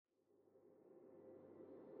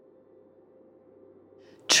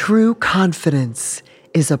True confidence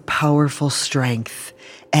is a powerful strength,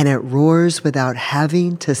 and it roars without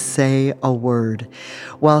having to say a word.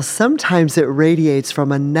 While sometimes it radiates from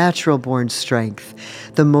a natural-born strength,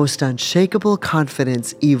 the most unshakable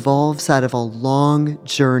confidence evolves out of a long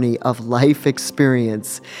journey of life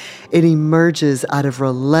experience. It emerges out of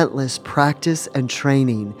relentless practice and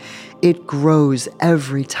training. It grows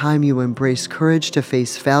every time you embrace courage to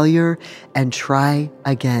face failure and try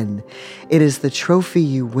again. It is the trophy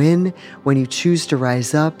you win when you choose to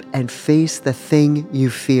rise up and face the thing you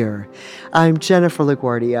fear. I'm Jennifer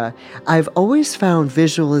LaGuardia. I've always found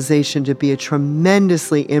visualization to be a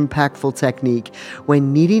tremendously impactful technique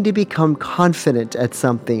when needing to become confident at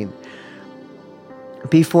something.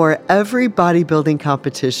 Before every bodybuilding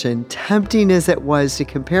competition, tempting as it was to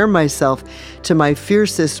compare myself to my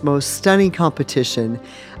fiercest, most stunning competition,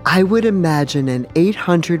 I would imagine an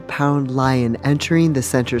 800-pound lion entering the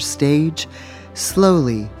center stage,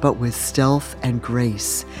 slowly but with stealth and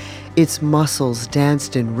grace. Its muscles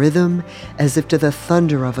danced in rhythm, as if to the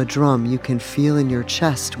thunder of a drum you can feel in your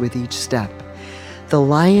chest with each step. The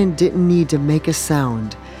lion didn't need to make a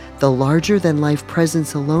sound. The larger-than-life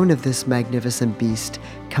presence alone of this magnificent beast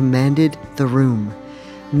commanded the room.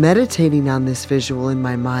 Meditating on this visual in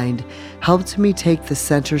my mind helped me take the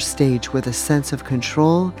center stage with a sense of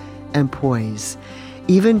control and poise.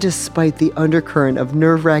 Even despite the undercurrent of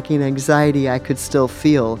nerve-wracking anxiety I could still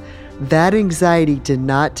feel, that anxiety did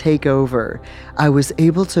not take over. I was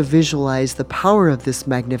able to visualize the power of this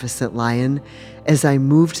magnificent lion as I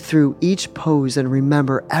moved through each pose and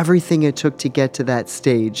remember everything it took to get to that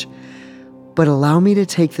stage. But allow me to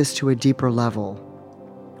take this to a deeper level.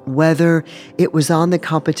 Whether it was on the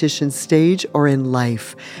competition stage or in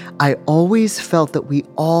life, I always felt that we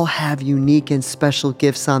all have unique and special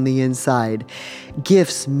gifts on the inside.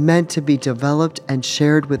 Gifts meant to be developed and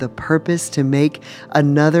shared with a purpose to make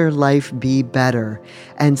another life be better.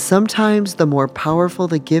 And sometimes the more powerful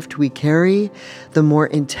the gift we carry, the more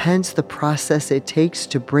intense the process it takes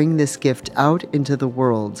to bring this gift out into the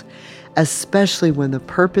world, especially when the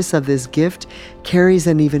purpose of this gift carries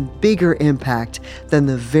an even bigger impact than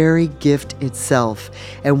the very gift itself.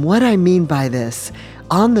 And what I mean by this,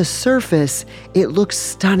 on the surface, it looks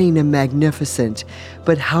stunning and magnificent,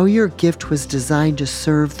 but how your gift was designed to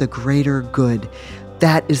serve the greater good,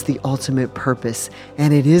 that is the ultimate purpose,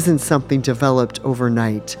 and it isn't something developed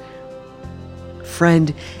overnight.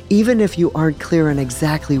 Friend, even if you aren't clear on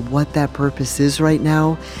exactly what that purpose is right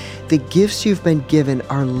now, the gifts you've been given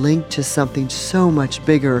are linked to something so much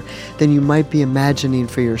bigger than you might be imagining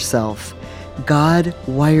for yourself. God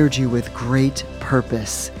wired you with great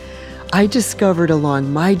purpose. I discovered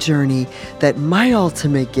along my journey that my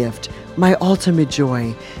ultimate gift, my ultimate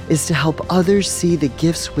joy, is to help others see the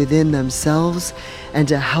gifts within themselves and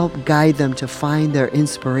to help guide them to find their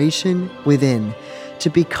inspiration within, to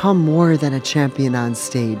become more than a champion on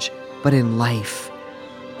stage, but in life.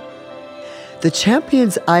 The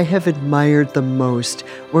champions I have admired the most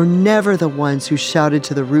were never the ones who shouted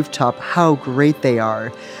to the rooftop how great they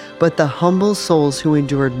are, but the humble souls who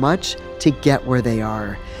endured much to get where they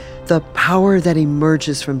are. The power that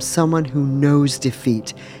emerges from someone who knows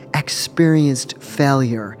defeat, experienced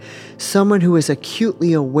failure, someone who is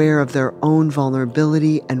acutely aware of their own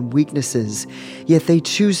vulnerability and weaknesses, yet they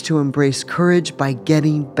choose to embrace courage by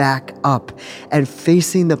getting back up and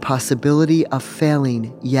facing the possibility of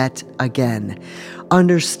failing yet again,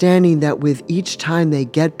 understanding that with each time they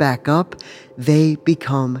get back up, they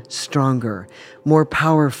become stronger, more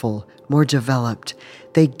powerful, more developed.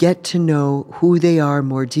 They get to know who they are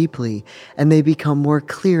more deeply, and they become more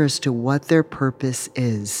clear as to what their purpose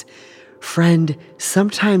is. Friend,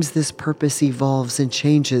 sometimes this purpose evolves and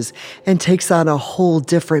changes and takes on a whole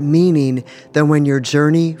different meaning than when your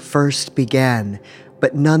journey first began.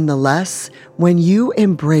 But nonetheless, when you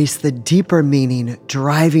embrace the deeper meaning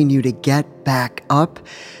driving you to get back up,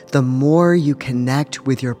 the more you connect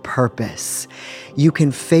with your purpose. You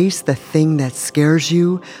can face the thing that scares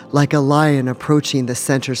you like a lion approaching the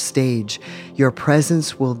center stage. Your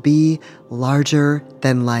presence will be larger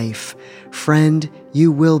than life. Friend,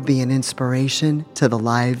 you will be an inspiration to the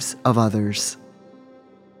lives of others.